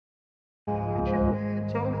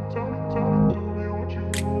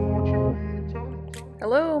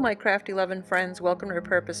Hello, my crafty loving friends. Welcome to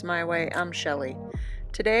Repurpose My Way. I'm Shelly.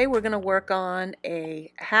 Today we're going to work on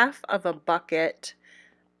a half of a bucket.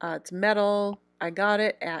 It's metal. I got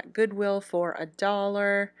it at Goodwill for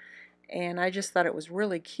 $1, and I just thought it was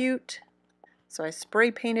really cute. So I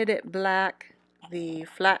spray painted it black, the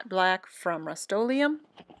flat black from Rust-Oleum.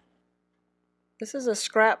 This is a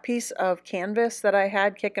scrap piece of canvas that I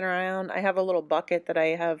had kicking around. I have a little bucket that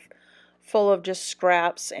I have full of just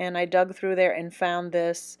scraps, and I dug through there and found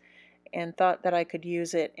this and thought that I could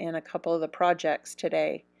use it in a couple of the projects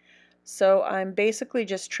today. So I'm basically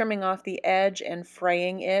just trimming off the edge and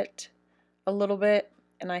fraying it a little bit.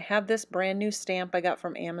 And I have this brand new stamp I got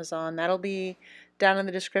from Amazon. That'll be down in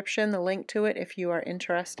the description, the link to it if you are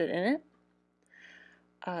interested in it.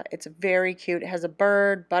 It's very cute. It has a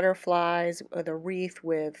bird, butterflies, with a wreath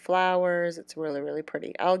with flowers. It's really, really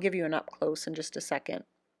pretty. I'll give you an up close in just a second.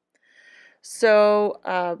 So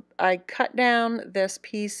I cut down this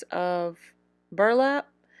piece of burlap.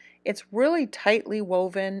 It's really tightly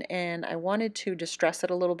woven, and I wanted to distress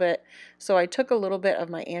it a little bit. So I took a little bit of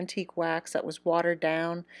my antique wax that was watered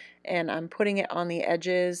down, and I'm putting it on the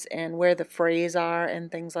edges and where the frays are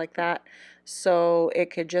and things like that, so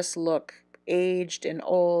it could just look aged and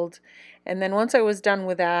old. And then once I was done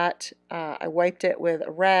with that, I wiped it with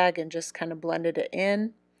a rag and just kind of blended it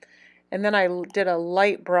in. And then I did a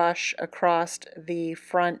light brush across the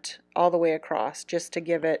front all the way across, just to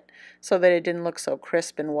give it so that it didn't look so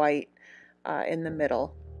crisp and white in the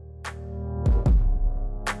middle.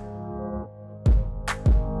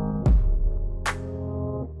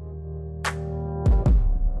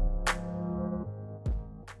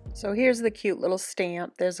 So here's the cute little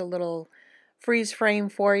stamp. There's a little freeze frame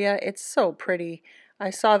for you. It's so pretty.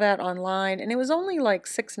 I saw that online, and it was only like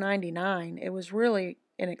 $6.99. It was really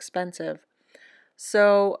inexpensive,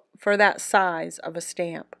 so for that size of a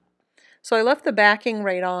stamp. So I left the backing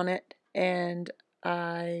right on it, and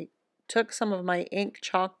I took some of my ink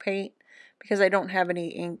chalk paint because I don't have any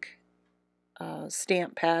ink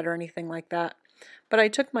stamp pad or anything like that, but I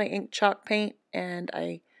took my ink chalk paint, and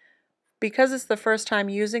because it's the first time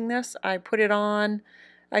using this, I put it on,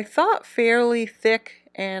 I thought fairly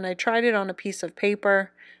thick, and I tried it on a piece of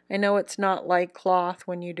paper. I know it's not like cloth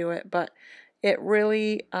when you do it, but it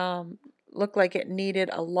really looked like it needed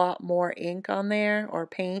a lot more ink on there, or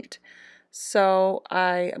paint. So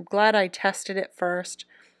I'm glad I tested it first,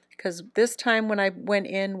 because this time when I went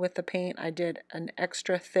in with the paint, I did an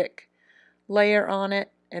extra thick layer on it,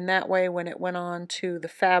 and that way when it went on to the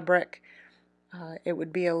fabric, it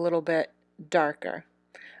would be a little bit darker.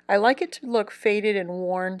 I like it to look faded and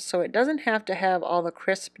worn, so it doesn't have to have all the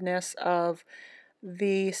crispness of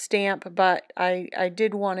the stamp, but I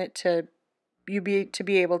did want it to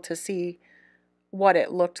be able to see what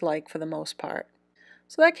it looked like for the most part.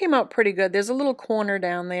 So that came out pretty good. There's a little corner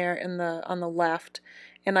down there on the left,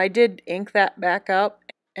 and I did ink that back up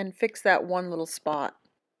and fix that one little spot.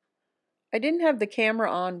 I didn't have the camera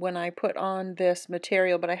on when I put on this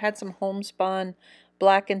material, but I had some homespun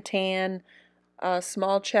black and tan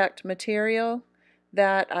small checked material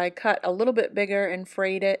that I cut a little bit bigger and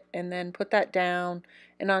frayed it, and then put that down,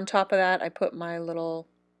 and on top of that I put my little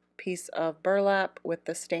piece of burlap with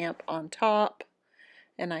the stamp on top,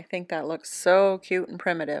 and I think that looks so cute and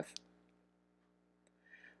primitive.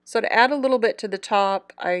 So to add a little bit to the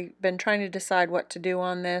top, I've been trying to decide what to do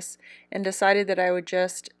on this, and decided that I would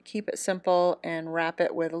just keep it simple and wrap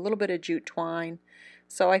it with a little bit of jute twine.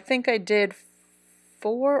 So I think I did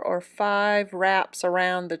 4 or 5 wraps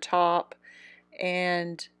around the top,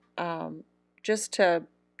 and just to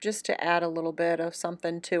add a little bit of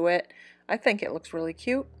something to it. I think it looks really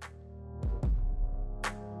cute.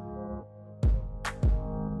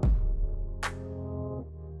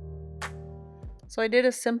 So I did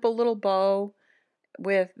a simple little bow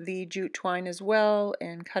with the jute twine as well,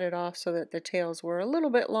 and cut it off so that the tails were a little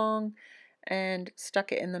bit long, and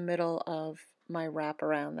stuck it in the middle of my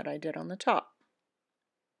wraparound that I did on the top.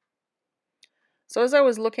 So as I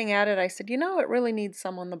was looking at it, I said, you know, it really needs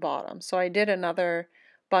some on the bottom. So I did another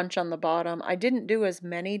bunch on the bottom. I didn't do as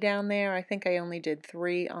many down there. I think I only did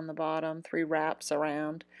 3 on the bottom, 3 wraps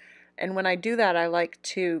around. And when I do that, I like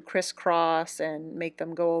to crisscross and make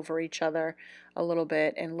them go over each other a little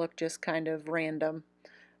bit and look just kind of random.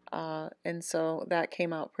 And so that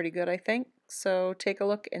came out pretty good, I think. So take a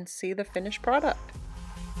look and see the finished product.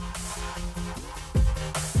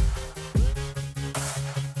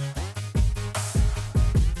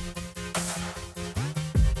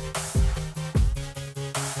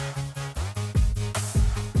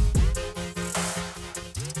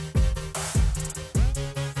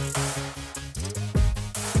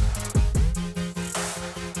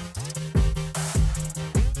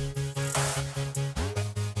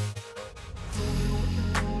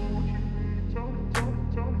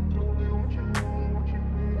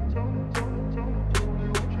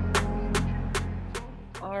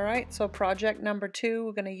 Alright, so project number 2,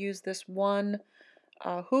 we're going to use this one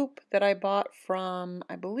hoop that I bought from,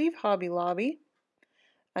 I believe, Hobby Lobby.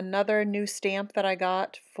 Another new stamp that I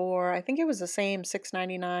got for, I think it was the same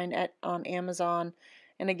 $6.99 on Amazon,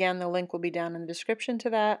 and again the link will be down in the description to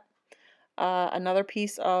that. Another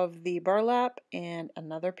piece of the burlap, and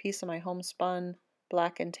another piece of my homespun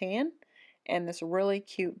black and tan, and this really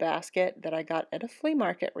cute basket that I got at a flea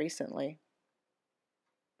market recently.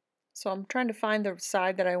 So I'm trying to find the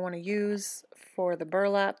side that I want to use for the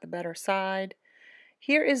burlap, the better side.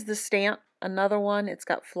 Here is the stamp, another one. It's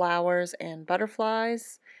got flowers and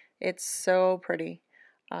butterflies. It's so pretty.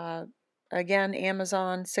 Again,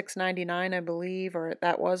 Amazon, $6.99 I believe, or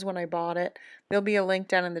that was when I bought it. There'll be a link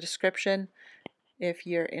down in the description if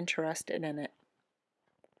you're interested in it.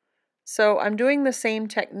 So I'm doing the same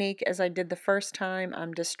technique as I did the first time.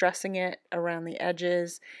 I'm distressing it around the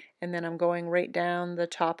edges, and then I'm going right down the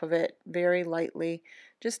top of it very lightly,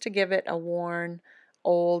 just to give it a worn,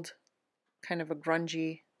 old, kind of a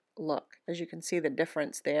grungy look. As you can see the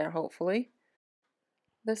difference there, hopefully.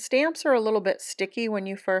 The stamps are a little bit sticky when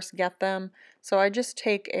you first get them, so I just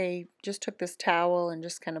took this towel and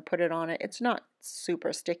just kind of put it on it. It's not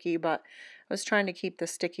super sticky, but I was trying to keep the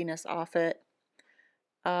stickiness off it.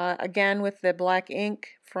 Again with the black ink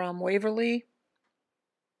from Waverly,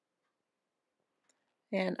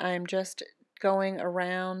 and I'm just going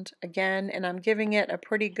around again, and I'm giving it a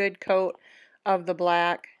pretty good coat of the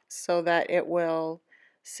black so that it will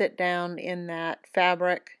sit down in that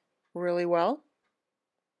fabric really well.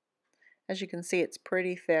 As you can see, it's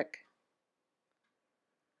pretty thick,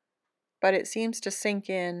 but it seems to sink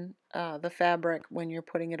in the fabric when you're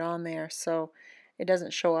putting it on there, so it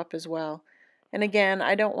doesn't show up as well. And again,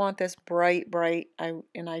 I don't want this bright,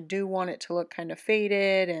 and I do want it to look kind of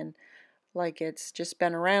faded and like it's just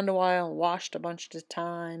been around a while and washed a bunch of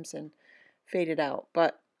times and faded out.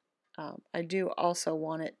 But I do also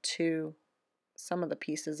want it to, some of the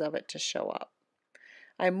pieces of it to show up.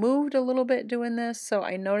 I moved a little bit doing this, so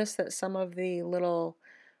I noticed that some of the little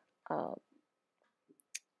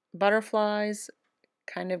butterflies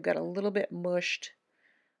kind of got a little bit mushed,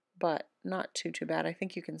 but not too bad. I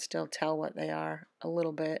think you can still tell what they are a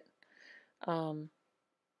little bit.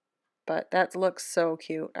 But that looks so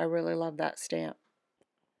cute. I really love that stamp.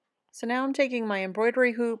 So now I'm taking my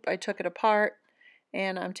embroidery hoop, I took it apart,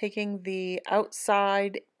 and I'm taking the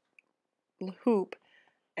outside hoop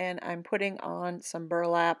and I'm putting on some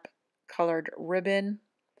burlap colored ribbon,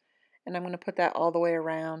 and I'm going to put that all the way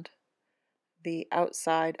around the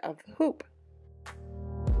outside of the hoop.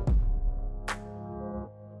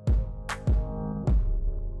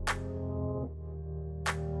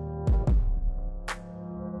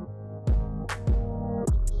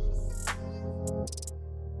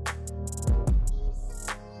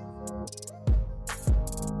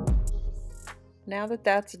 Now that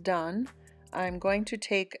that's done, I'm going to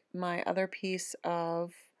take my other piece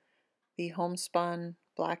of the homespun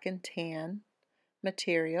black and tan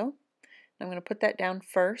material. I'm going to put that down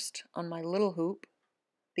first on my little hoop,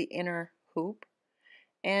 the inner hoop,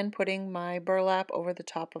 and putting my burlap over the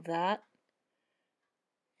top of that.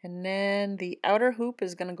 And then the outer hoop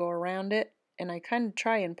is going to go around it, and I kind of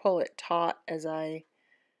try and pull it taut as I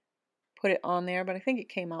put it on there, but I think it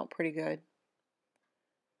came out pretty good.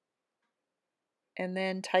 And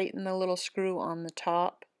then tighten the little screw on the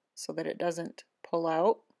top so that it doesn't pull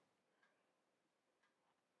out.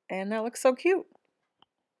 And that looks so cute.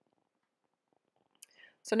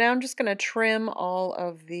 So now I'm just going to trim all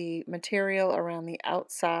of the material around the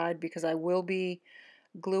outside because I will be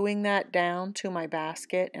gluing that down to my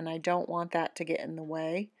basket, and I don't want that to get in the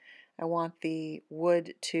way. I want the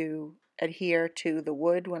wood to adhere to the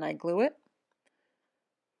wood when I glue it.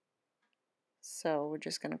 So we're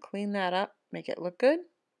just going to clean that up, make it look good.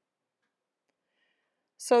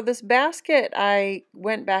 So this basket I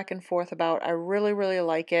went back and forth about. I really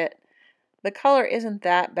like it. The color isn't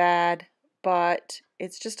that bad, but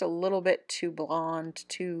it's just a little bit too blonde,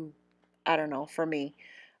 too, I don't know, for me.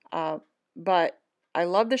 But I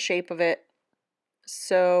love the shape of it.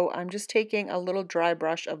 So I'm just taking a little dry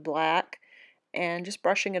brush of black and just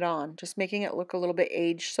brushing it on, just making it look a little bit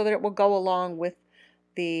aged so that it will go along with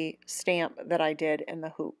the stamp that I did in the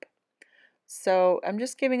hoop. So I'm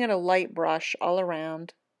just giving it a light brush all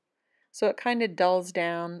around so it kind of dulls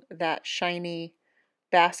down that shiny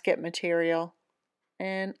basket material,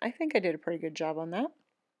 and I think I did a pretty good job on that.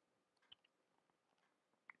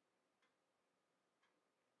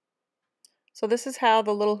 So this is how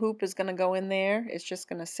the little hoop is going to go in there. It's just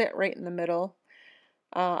going to sit right in the middle.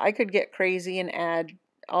 I could get crazy and add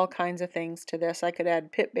all kinds of things to this. I could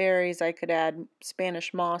add pip berries, I could add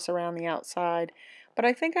Spanish moss around the outside, But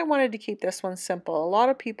I think I wanted to keep this one simple. A lot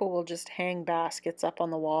of people will just hang baskets up on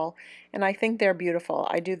the wall, and I think they're beautiful.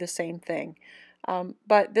 I do the same thing.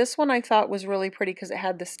 But this one I thought was really pretty because it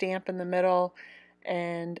had the stamp in the middle,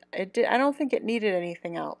 and I don't think it needed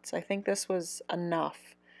anything else. I think this was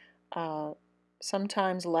enough.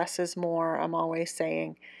 Sometimes less is more, I'm always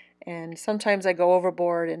saying, and sometimes I go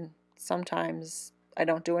overboard and sometimes I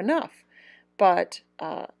don't do enough. But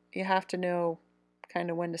you have to know kind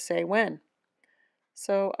of when to say when.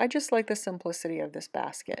 So I just like the simplicity of this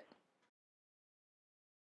basket.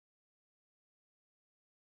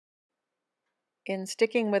 In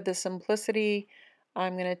sticking with the simplicity,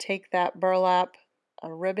 I'm going to take that burlap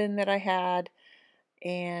ribbon that I had,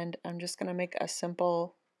 and I'm just going to make a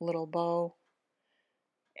simple little bow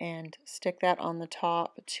and stick that on the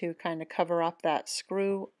top to kind of cover up that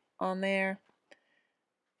screw on there.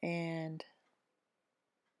 And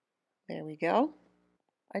there we go.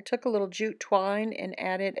 I took a little jute twine and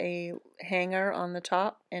added a hanger on the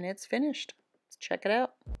top, and it's finished. Let's check it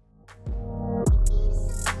out.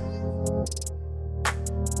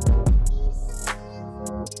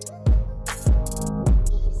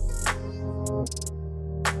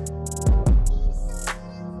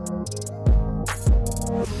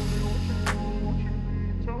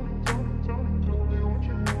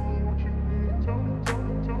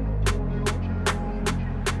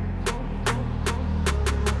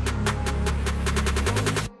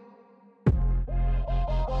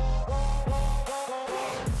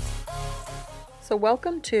 So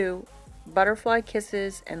welcome to Butterfly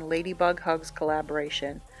Kisses and Ladybug Hugs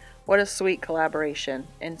collaboration. What a sweet collaboration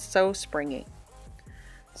and so springy.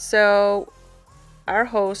 So our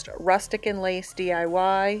host Rustic and Lace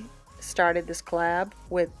DIY started this collab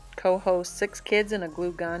with co-host 6 Kids and a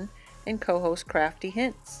Glue Gun and co-host Crafty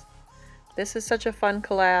Hints. This is such a fun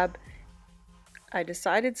collab. I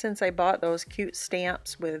decided since I bought those cute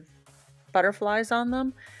stamps with butterflies on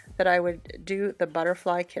them that I would do the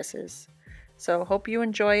butterfly kisses. So hope you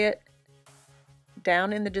enjoy it.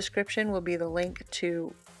 Down in the description will be the link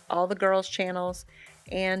to all the girls' channels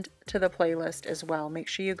and to the playlist as well. Make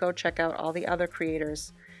sure you go check out all the other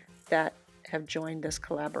creators that have joined this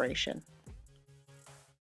collaboration.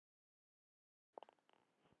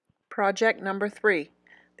 Project number 3.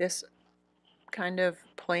 This kind of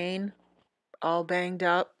plain, all banged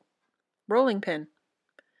up rolling pin.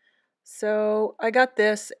 So I got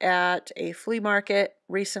this at a flea market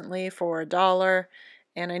recently for $1,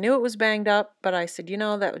 and I knew it was banged up, but I said, you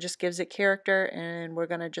know, that just gives it character and we're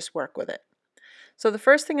going to just work with it. So the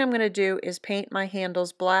first thing I'm going to do is paint my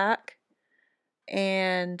handles black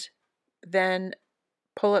and then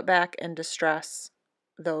pull it back and distress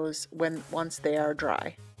those once they are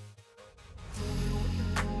dry.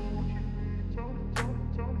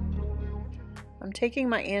 I'm taking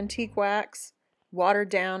my antique wax, watered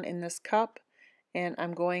down in this cup, and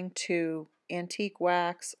I'm going to antique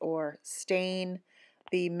wax or stain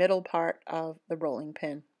the middle part of the rolling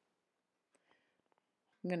pin.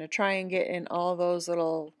 I'm going to try and get in all those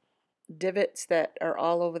little divots that are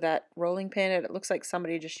all over that rolling pin. It looks like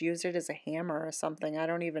somebody just used it as a hammer or something. I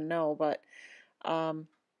don't even know, but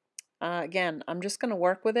again, I'm just going to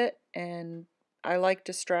work with it, and I like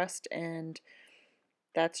distressed, and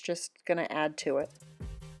that's just going to add to it.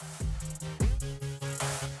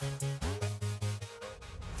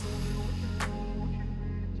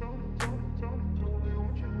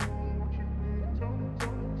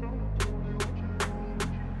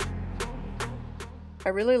 I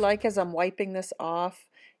really like as I'm wiping this off,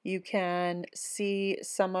 you can see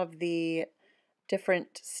some of the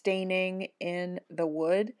different staining in the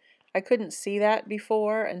wood. I couldn't see that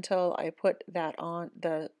before until I put that on,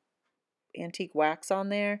 the antique wax on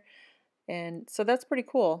there. And so that's pretty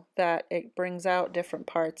cool that it brings out different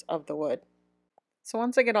parts of the wood. So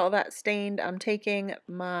once I get all that stained, I'm taking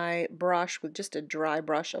my brush with just a dry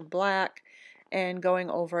brush of black and going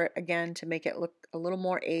over it again to make it look a little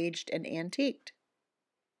more aged and antiqued.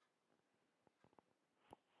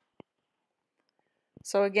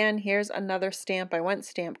 So again, here's another stamp. I went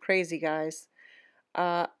stamp crazy, guys.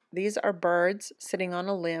 These are birds sitting on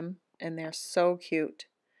a limb, and they're so cute.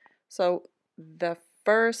 So the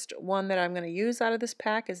first one that I'm going to use out of this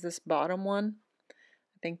pack is this bottom one.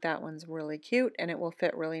 I think that one's really cute, and it will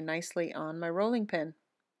fit really nicely on my rolling pin.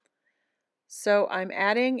 So I'm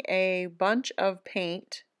adding a bunch of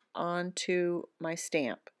paint onto my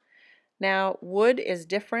stamp. Now, wood is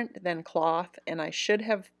different than cloth, and I should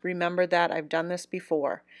have remembered that. I've done this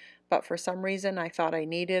before, but for some reason I thought I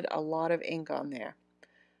needed a lot of ink on there.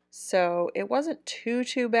 So it wasn't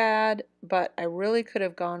too bad, but I really could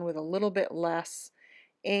have gone with a little bit less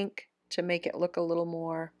ink to make it look a little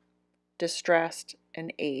more distressed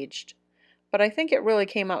and aged. But I think it really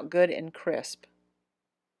came out good and crisp.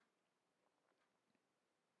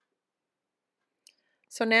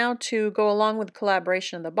 So now to go along with the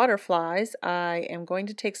collaboration of the butterflies, I am going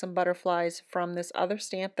to take some butterflies from this other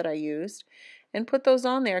stamp that I used and put those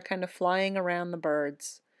on there, kind of flying around the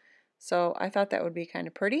birds. So I thought that would be kind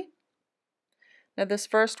of pretty. Now this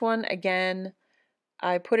first one, again,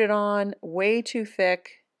 I put it on way too thick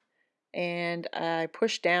and I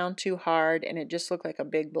pushed down too hard and it just looked like a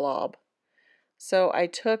big blob. So I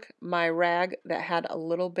took my rag that had a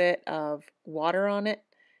little bit of water on it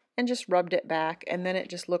and just rubbed it back, and then it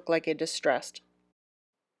just looked like a distressed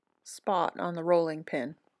spot on the rolling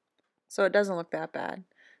pin. So it doesn't look that bad.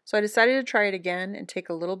 So I decided to try it again and take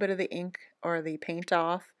a little bit of the ink or the paint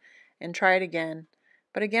off and try it again.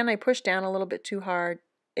 But again, I pushed down a little bit too hard.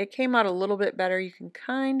 It came out a little bit better. You can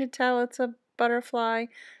kind of tell it's a butterfly.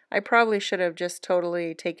 I probably should have just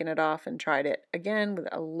totally taken it off and tried it again with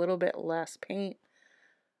a little bit less paint,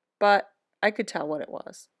 but I could tell what it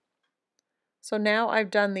was. So now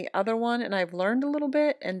I've done the other one and I've learned a little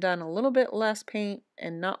bit and done a little bit less paint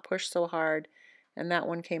and not pushed so hard, and that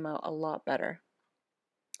one came out a lot better.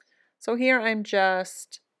 So here I'm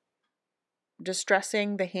just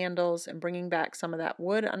distressing the handles and bringing back some of that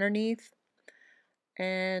wood underneath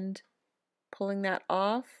and pulling that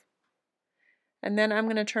off. And then I'm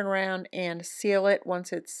going to turn around and seal it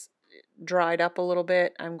once it's dried up a little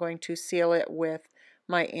bit. I'm going to seal it with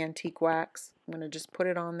my antique wax. I'm going to just put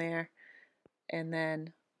it on there and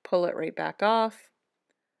then pull it right back off,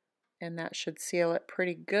 and that should seal it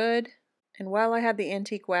pretty good. And while I had the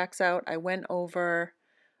antique wax out, I went over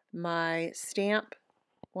my stamp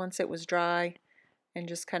once it was dry and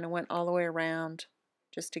just kind of went all the way around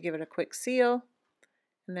just to give it a quick seal,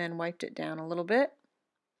 and then wiped it down a little bit.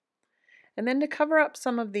 And then to cover up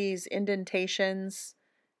some of these indentations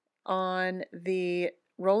on the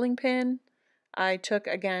rolling pin, I took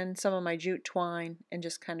again some of my jute twine and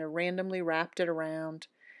just kind of randomly wrapped it around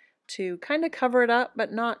to kind of cover it up,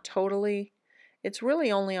 but not totally. It's really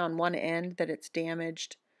only on one end that it's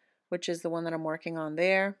damaged, which is the one that I'm working on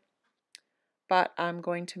there. But I'm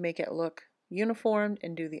going to make it look uniformed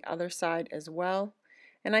and do the other side as well.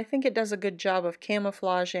 And I think it does a good job of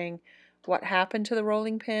camouflaging what happened to the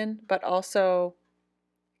rolling pin, but also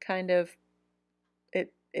kind of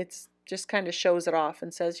it's just kind of shows it off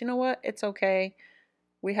and says, you know what, it's okay.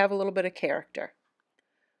 We have a little bit of character.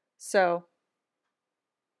 So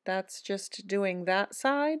that's just doing that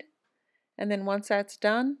side. And then once that's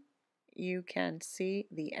done, you can see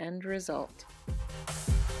the end result.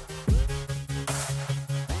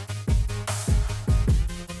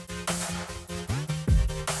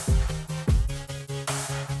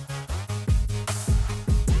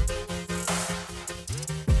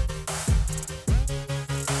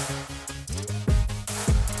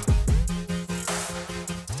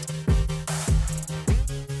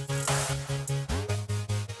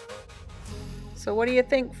 So what do you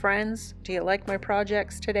think, friends? Do you like my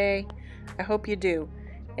projects today? I hope you do.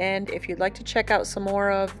 And if you'd like to check out some more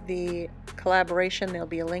of the collaboration, there'll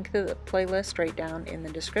be a link to the playlist right down in the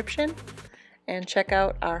description. And check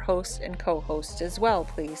out our host and co-host as well,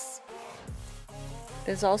 please.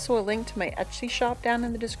 There's also a link to my Etsy shop down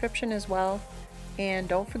in the description as well. And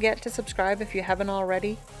don't forget to subscribe if you haven't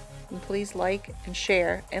already. And please like and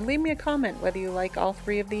share and leave me a comment whether you like all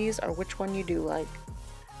three of these or which one you do like.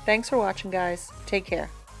 Thanks for watching, guys. Take care.